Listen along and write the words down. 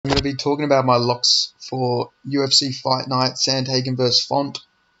to be talking about my locks for UFC Fight Night, Sandhagen vs Font.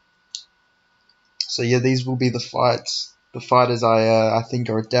 So yeah, these will be the fighters I think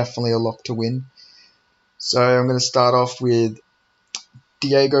are definitely a lock to win. So I'm going to start off with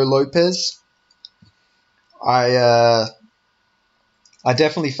Diego Lopez. I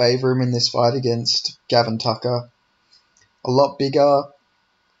definitely favour him in this fight against Gavin Tucker. A lot bigger.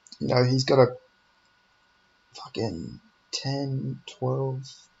 You know, he's got a fucking 10, 12.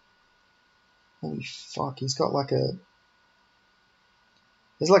 Holy fuck, he's got like a...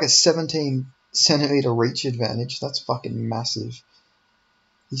 There's like a 17 centimeter reach advantage. That's fucking massive.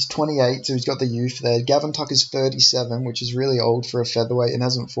 He's 28, so he's got the youth there. Gavin Tucker's 37, which is really old for a featherweight and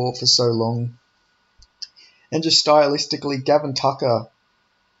hasn't fought for so long. And just stylistically, Gavin Tucker,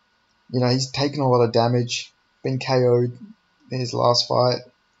 you know, he's taken a lot of damage. Been KO'd in his last fight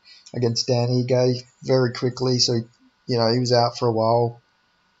against Dan Ige very quickly, so, you know, he was out for a while.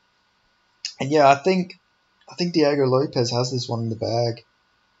 And yeah, I think Diego Lopez has this one in the bag.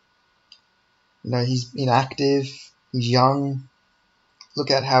 You know, he's inactive, he's young. Look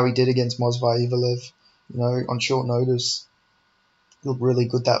at how he did against Movsar Evloev, you know, on short notice. He looked really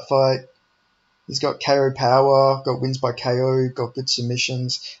good that fight. He's got KO power, got wins by KO, got good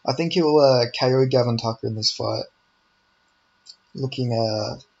submissions. I think he'll KO Gavin Tucker in this fight. Looking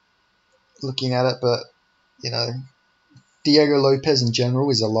at it, but, you know, Diego Lopez in general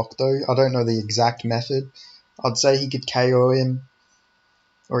is a lock though. I don't know the exact method. I'd say he could KO him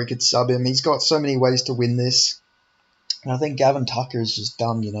or he could sub him. He's got so many ways to win this. And I think Gavin Tucker is just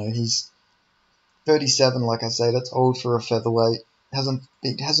done, you know. He's 37, like I say, that's old for a featherweight.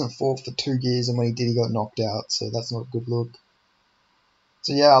 He hasn't fought for 2 years, and when he did, he got knocked out, so that's not a good look.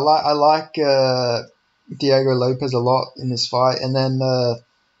 So yeah, I like Diego Lopez a lot in this fight. And then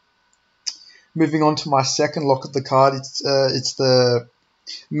moving on to my second lock of the card, it's the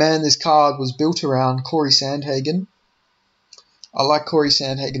man this card was built around, Corey Sandhagen. I like Corey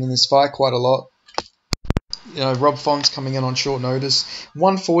Sandhagen in this fight quite a lot. You know, Rob Font's coming in on short notice.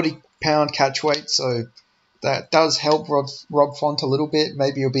 140-pound catch weight, so that does help Rob Font a little bit.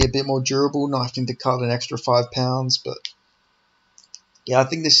 Maybe he'll be a bit more durable, not having to cut an extra 5 pounds. But yeah, I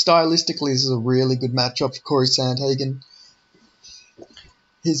think this is a really good matchup for Corey Sandhagen.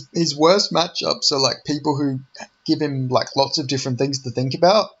 His worst matchups are like people who give him like lots of different things to think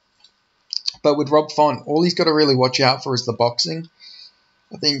about. But with Rob Font, all he's got to really watch out for is the boxing.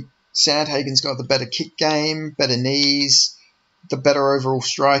 I think Sandhagen's got the better kick game, better knees, the better overall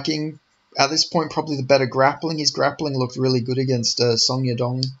striking. At this point, probably the better grappling. His grappling looked really good against Song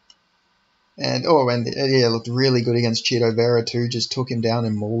Yadong. And looked really good against Chito Vera too. Just took him down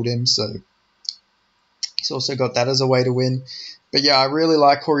and mauled him. So he's also got that as a way to win. But yeah, I really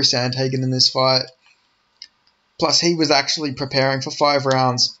like Corey Sandhagen in this fight. Plus, he was actually preparing for 5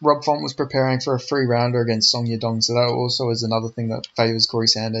 rounds. Rob Font was preparing for a 3-rounder against Song Yadong, so that also is another thing that favours Corey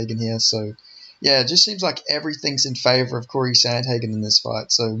Sandhagen here. So, yeah, it just seems like everything's in favour of Corey Sandhagen in this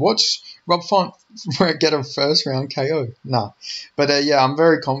fight. So, watch Rob Font get a first-round KO. Nah. But, yeah, I'm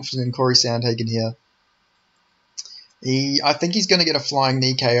very confident in Corey Sandhagen here. I think he's going to get a flying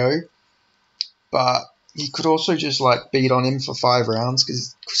knee KO, but he could also just like beat on him for 5 rounds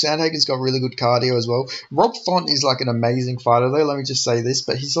because Sandhagen's got really good cardio as well. Rob Font is like an amazing fighter though, let me just say this,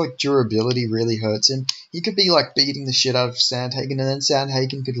 but his like durability really hurts him. He could be like beating the shit out of Sandhagen, and then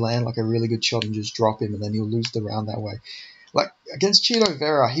Sandhagen could land like a really good shot and just drop him, and then he'll lose the round that way. Like against Chito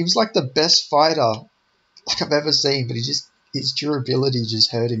Vera, he was like the best fighter like I've ever seen, but his durability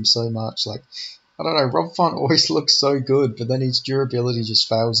just hurt him so much. Like, I don't know, Rob Font always looks so good, but then his durability just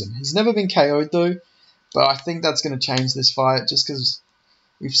fails him. He's never been KO'd though. But I think that's going to change this fight just because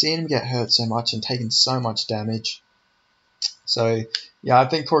we've seen him get hurt so much and taken so much damage. So, yeah, I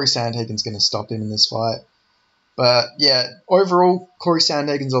think Corey Sandhagen's going to stop him in this fight. But, yeah, overall, Corey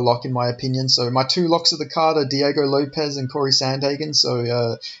Sandhagen's a lock in my opinion. So, my 2 locks of the card are Diego Lopez and Corey Sandhagen.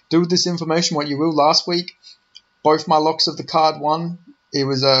 So, do with this information what you will. Last week, both my locks of the card won. It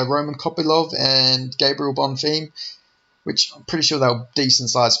was Roman Kopylov and Gabriel Bonfim, which I'm pretty sure they were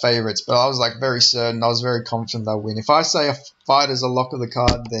decent-sized favourites, but I was like very certain, I was very confident they'll win. If I say a fighter's a lock of the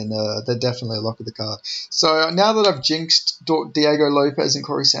card, then they're definitely a lock of the card. So now that I've jinxed Diego Lopez and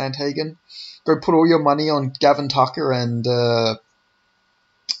Corey Sandhagen, go put all your money on Gavin Tucker and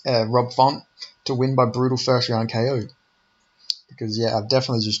Rob Font to win by brutal first-round KO. Because, yeah, I've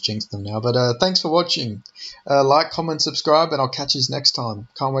definitely just jinxed them now. But thanks for watching. Like, comment, subscribe, and I'll catch you next time.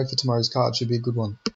 Can't wait for tomorrow's card. Should be a good one.